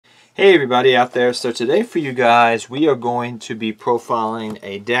Hey everybody out there, so today for you guys we are going to be profiling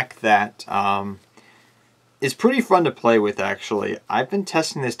a deck that is pretty fun to play with actually. I've been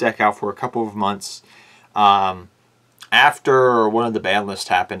testing this deck out for a couple of months. After one of the ban lists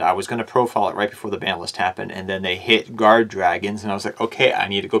happened, I was going to profile it right before the ban list happened, and then they hit Guard Dragons and I was like, okay, I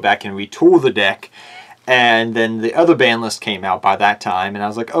need to go back and retool the deck. And then the other ban list came out by that time, and I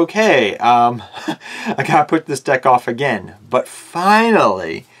was like, okay, I gotta put this deck off again. But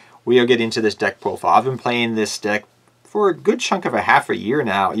finally, we are getting to this deck profile. I've been playing this deck for a good chunk of half a year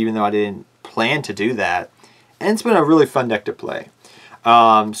now, even though I didn't plan to do that. And it's been a really fun deck to play.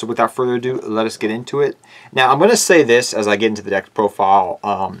 So without further ado, let us get into it. Now, I'm going to say this as I get into the deck profile.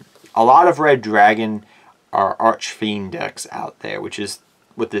 A lot of Red Dragon are Archfiend decks out there, which is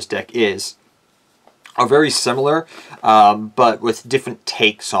what this deck is. Are very similar, but with different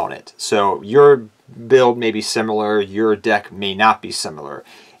takes on it. So your build may be similar, your deck may not be similar.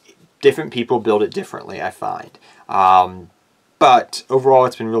 Different people build it differently, I find. But overall,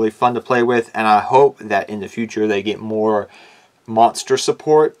 it's been really fun to play with, and I hope that in the future they get more monster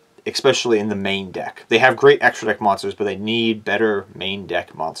support, especially in the main deck. They have great extra deck monsters, but they need better main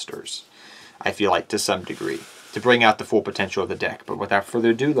deck monsters, I feel like, to some degree, to bring out the full potential of the deck. But without further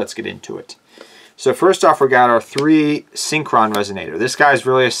ado, let's get into it. So first off, we got our 3 Synchron Resonator. This guy is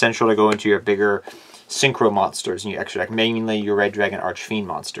really essential to go into your bigger synchro monsters in your extra deck, mainly your Red Dragon Archfiend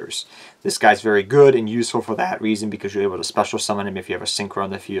monsters. This guy's very good and useful for that reason, because you're able to special summon him if you have a synchro on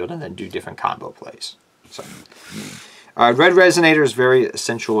the field and then do different combo plays. So, Red Resonator is very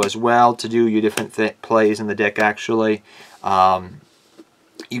essential as well to do your different plays in the deck actually.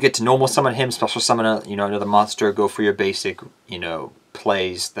 You get to normal summon him, special summon another monster, go for your basic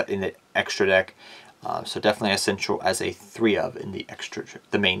plays that in the extra deck. So definitely essential as a 3 of in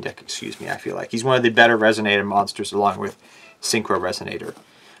the main deck, excuse me, I feel like. He's one of the better Resonator monsters along with Synchro Resonator.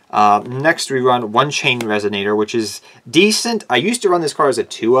 Next we run One Chain Resonator, which is decent. I used to run this card as a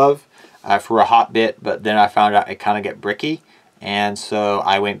 2 of for a hot bit, but then I found out it kind of get bricky, and so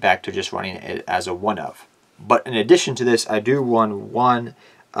I went back to just running it as a 1 of. But in addition to this, I do run one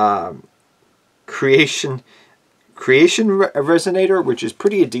Creation Resonator, which is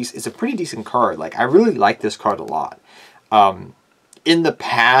it's a pretty decent card. Like, I really like this card a lot. In the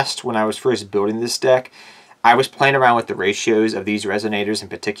past, when I was first building this deck, I was playing around with the ratios of these Resonators in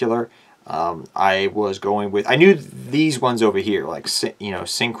particular. I knew these ones over here, like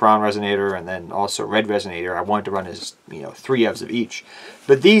Synchron Resonator and then also Red Resonator. I wanted to run as 3 ofs of each,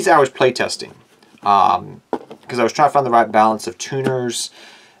 but these I was playtesting because I was trying to find the right balance of tuners,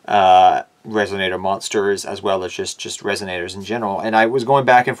 Resonator monsters, as well as just Resonators in general. And I was going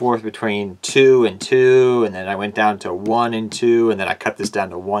back and forth between 2 and 2, and then I went down to 1 and 2, and then I cut this down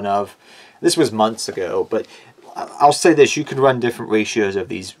to 1 of. This was months ago, but I'll say this, you can run different ratios of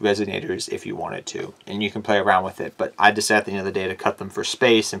these Resonators if you wanted to, and you can play around with it. But I decided at the end of the day to cut them for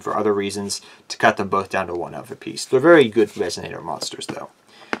space and for other reasons, to cut them both down to 1 of a piece. They're very good Resonator monsters though.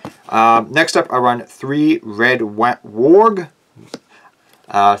 Next up, I run 3 Red Warg.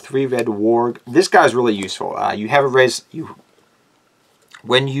 3 Red Warg. This guy's really useful. You have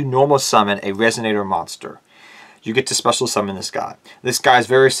when you normal summon a Resonator monster, you get to special summon this guy. This guy is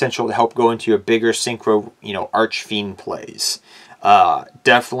very essential to help go into your bigger synchro, Archfiend plays.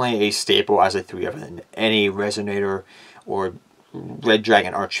 Definitely a staple as a 3 of in any Resonator or Red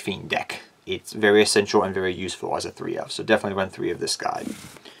Dragon Archfiend deck. It's very essential and very useful as a 3 of. So definitely run 3 of this guy.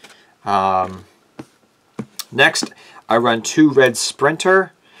 Next, I run 2 Red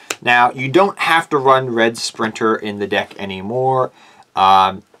Sprinter. Now, you don't have to run Red Sprinter in the deck anymore.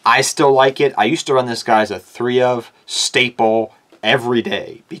 I still like it. I used to run this guy as a 3 of staple every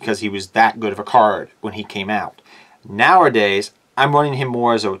day because he was that good of a card when he came out. Nowadays, I'm running him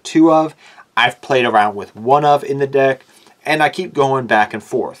more as a 2 of. I've played around with 1 of in the deck, and I keep going back and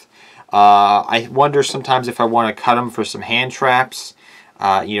forth. I wonder sometimes if I want to cut him for some hand traps,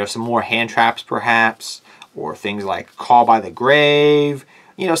 some more hand traps perhaps, or things like Call by the Grave.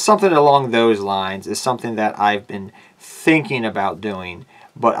 Something along those lines is something that I've been thinking about doing,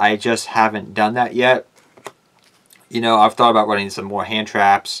 but I just haven't done that yet. I've thought about running some more hand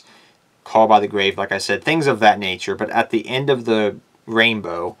traps, Call by the Grave, like I said, things of that nature. But at the end of the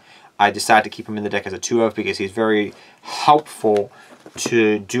rainbow, I decided to keep him in the deck as a 2 of because he's very helpful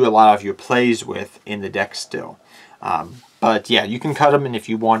to do a lot of your plays with in the deck still. But yeah, you can cut him, and if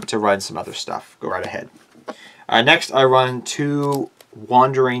you want to run some other stuff, go right ahead. Next, I run 2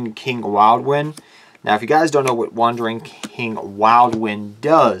 Wandering King Wildwind. Now, if you guys don't know what Wandering King Wildwind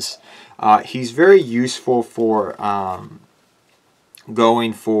does, he's very useful for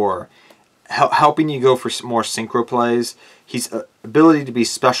helping you go for some more synchro plays. His ability to be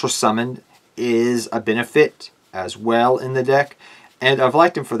special summoned is a benefit as well in the deck. And I've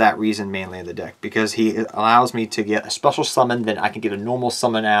liked him for that reason mainly in the deck, because he allows me to get a special summon, then I can get a normal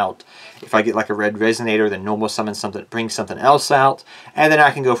summon out. If I get like a red resonator, then normal summon something, bring something else out, and then I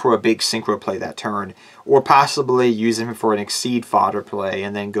can go for a big synchro play that turn, or possibly use him for an exceed fodder play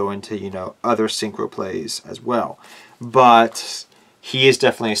and then go into, you know, other synchro plays as well. But he is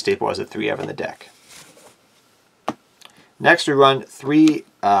definitely a staple as a 3-of in the deck. Next we run 3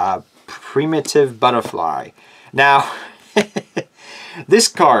 Primitive Butterfly. Now, this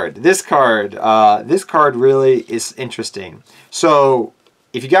card really is interesting. So,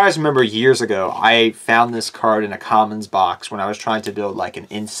 if you guys remember years ago, I found this card in a commons box when I was trying to build like an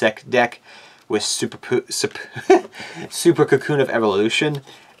insect deck with Super Cocoon of Evolution.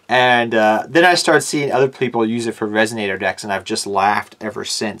 And then I started seeing other people use it for Resonator decks, and I've just laughed ever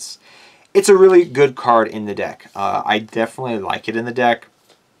since. It's a really good card in the deck. I definitely like it in the deck.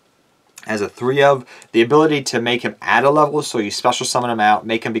 As a 3-of, the ability to make him add a level, so you special summon him out,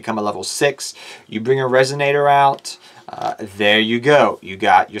 make him become a level 6, you bring a Resonator out, there you go. You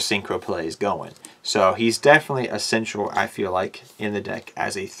got your synchro plays going. So he's definitely essential, I feel like, in the deck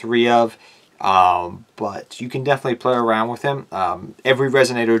as a 3-of, but you can definitely play around with him. Every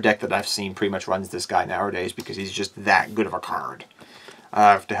Resonator deck that I've seen pretty much runs this guy nowadays because he's just that good of a card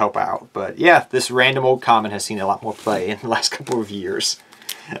to help out. But yeah, this random old common has seen a lot more play in the last couple of years.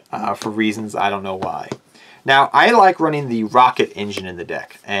 For reasons I don't know why. Now, I like running the Rocket Engine in the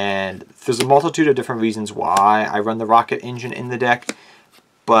deck, and there's a multitude of different reasons why I run the Rocket Engine in the deck,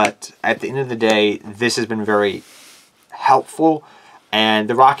 but at the end of the day, this has been very helpful, and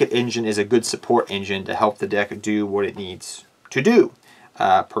the Rocket Engine is a good support engine to help the deck do what it needs to do,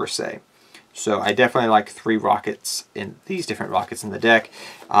 per se. So I definitely like 3 rockets in these different rockets in the deck.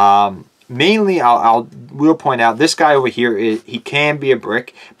 Mainly, we'll point out, this guy over here, he can be a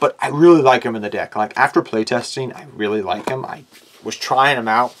brick, but I really like him in the deck. Like, after playtesting, I really like him. I was trying him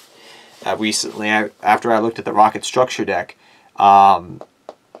out recently after I looked at the Rocket Structure deck. And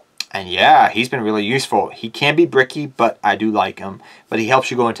yeah, he's been really useful. He can be bricky, but I do like him. But he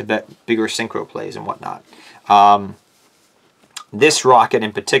helps you go into bigger synchro plays and whatnot. This rocket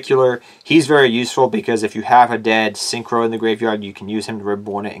in particular, he's very useful because if you have a dead synchro in the graveyard, you can use him to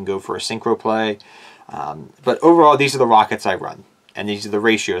reborn it and go for a synchro play. But overall, these are the rockets I run, and these are the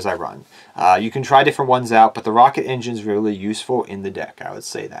ratios I run. You can try different ones out, but the Rocket Engine is really useful in the deck, I would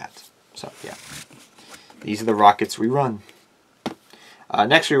say that. So yeah, these are the rockets we run.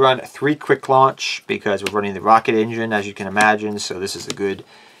 Next we run 3 Quick Launch because we're running the Rocket Engine, as you can imagine, so this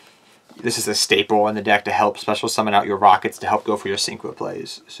is a staple in the deck to help special summon out your rockets to help go for your synchro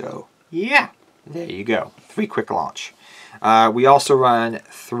plays. So yeah, there you go. 3 Quick Launch. We also run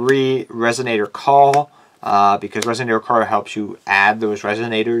 3 Resonator Call because Resonator Call helps you add those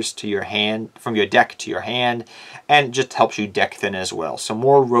Resonators to your hand, from your deck to your hand, and just helps you deck thin as well. So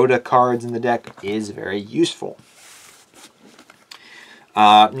more Rhoda cards in the deck is very useful.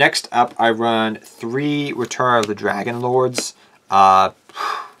 Next up, I run 3 Return of the Dragon Lords.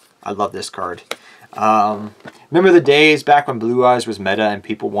 I love this card. Remember the days back when Blue Eyes was meta and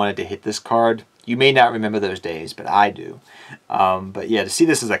people wanted to hit this card? You may not remember those days, but I do. But yeah, to see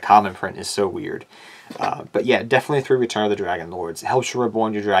this as a common print is so weird. But yeah, definitely 3 Return of the Dragon Lords. It helps you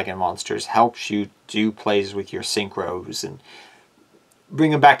reborn your dragon monsters, helps you do plays with your synchros, and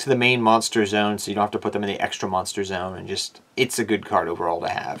bring them back to the main monster zone so you don't have to put them in the extra monster zone. And just, it's a good card overall to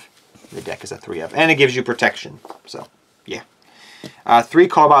have. The deck is a 3-of, and it gives you protection. So, yeah. 3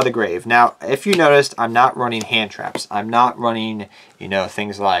 Call by the Grave. Now, if you noticed, I'm not running hand traps. I'm not running, you know,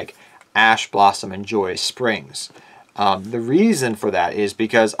 things like Ash Blossom and Joyous Springs. The reason for that is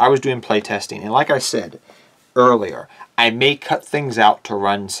because I was doing playtesting, and like I said earlier, I may cut things out to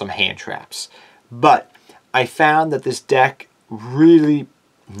run some hand traps. But I found that this deck really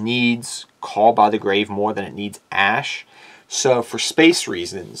needs Call by the Grave more than it needs Ash. So for space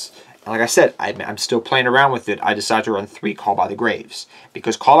reasons, like I said, I'm still playing around with it. I decided to run 3 Call by the Graves.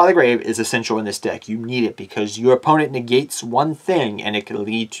 Because Call by the Grave is essential in this deck. You need it because your opponent negates one thing and it can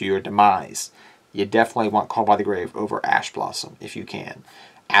lead to your demise. You definitely want Call by the Grave over Ash Blossom if you can.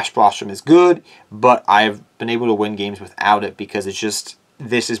 Ash Blossom is good, but I've been able to win games without it because it's just,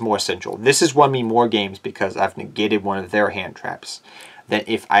 this is more essential. This has won me more games because I've negated one of their hand traps than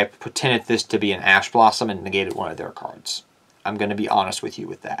if I pretended this to be an Ash Blossom and negated one of their cards. I'm going to be honest with you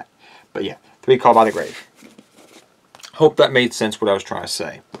with that. But yeah, 3 Call by the Grave. Hope that made sense what I was trying to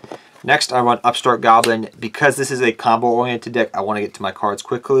say. Next, I run Upstart Goblin. Because this is a combo-oriented deck, I want to get to my cards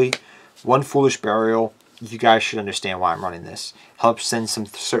quickly. 1 Foolish Burial. you guys should understand why I'm running this. Helps send some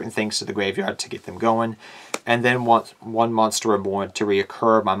certain things to the graveyard to get them going. And then once one monster or more to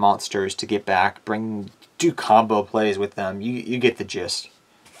reoccur my monsters to get back, do combo plays with them. You get the gist.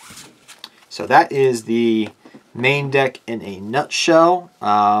 So that is the main deck in a nutshell.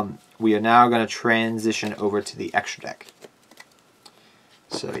 We are now going to transition over to the extra deck.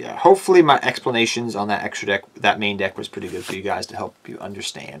 So yeah, hopefully my explanations on that extra deck, that main deck, was pretty good for you guys to help you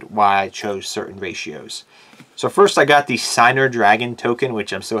understand why I chose certain ratios. So first I got the Signer Dragon token,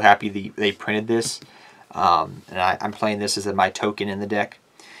 which I'm so happy they printed this. And I'm playing this as my token in the deck.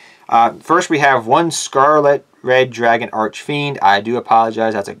 First we have one Scarlet Red Dragon Archfiend. I do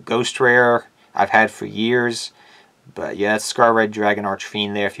apologize, that's a ghost rare I've had for years. But yeah, it's Scarlet Red Dragon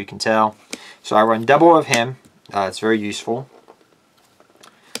Archfiend there if you can tell. So I run double of him. It's very useful.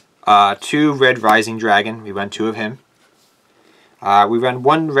 2 Red Rising Dragon. We run 2 of him. We run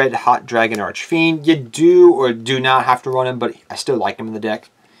 1 Red Hot Dragon Archfiend. You do or do not have to run him, but I still like him in the deck.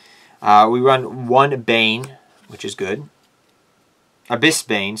 We run 1 Bane, which is good. Abyss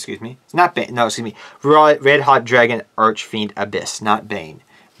Bane, excuse me. It's not Bane. No, excuse me. Red Hot Dragon Archfiend Abyss, not Bane.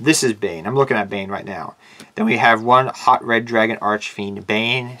 This is Bane. I'm looking at Bane right now. Then we have 1 Hot Red Dragon Archfiend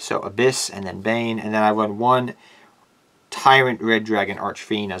Bane. So Abyss and then Bane. And then I run 1 Tyrant Red Dragon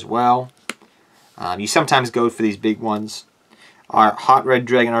Archfiend as well. You sometimes go for these big ones. Our Hot Red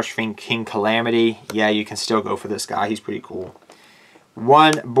Dragon Archfiend King Calamity. Yeah, you can still go for this guy. He's pretty cool.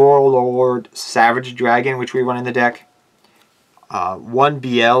 1 Borlord Savage Dragon, which we run in the deck. 1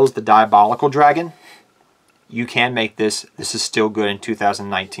 BL's the Diabolical Dragon. You can make this. This is still good in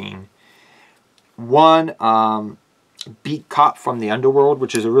 2019. 1 Beat Cop from the Underworld,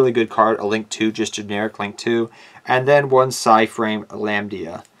 which is a really good card. A Link 2, just generic Link 2. And then 1 Psyframe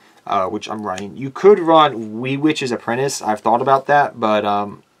Lambdia, which I'm running. You could run Wee Witch's Apprentice. I've thought about that, but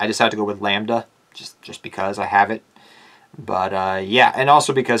I decided to go with Lambda, just because I have it. But yeah, and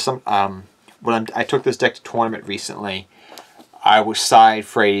also because when I took this deck to tournament recently, I was side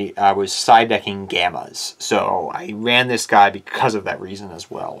decking Gammas, so I ran this guy because of that reason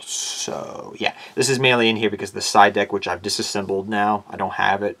as well. So yeah, this is mainly in here because of the side deck, which I've disassembled now. I don't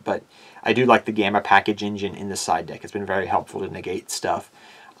have it, but I do like the Gamma package engine in the side deck. It's been very helpful to negate stuff.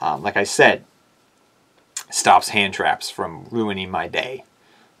 Like I said, stops hand traps from ruining my day.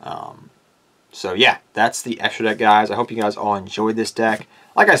 So yeah, that's the extra deck, guys. I hope you guys all enjoyed this deck.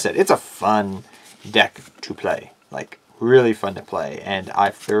 Like I said, it's a fun deck to play. Like, really fun to play, and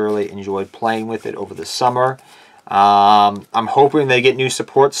I thoroughly enjoyed playing with it over the summer. I'm hoping they get new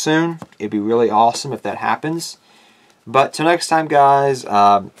support soon. It'd be really awesome if that happens. But till next time, guys,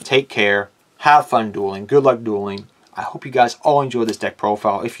 take care. Have fun dueling. Good luck dueling. I hope you guys all enjoyed this deck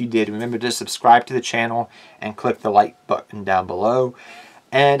profile. If you did, remember to subscribe to the channel and click the like button down below.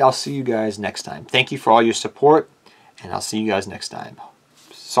 And I'll see you guys next time. Thank you for all your support, and I'll see you guys next time.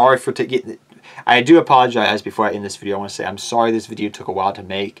 Sorry for getting... I do apologize before I end this video. I want to say I'm sorry this video took a while to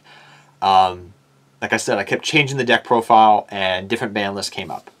make. Like I said, I kept changing the deck profile and different ban lists came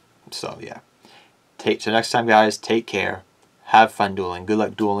up. So yeah. So next time, guys, take care. Have fun dueling. Good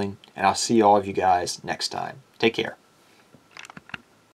luck dueling. And I'll see all of you guys next time. Take care.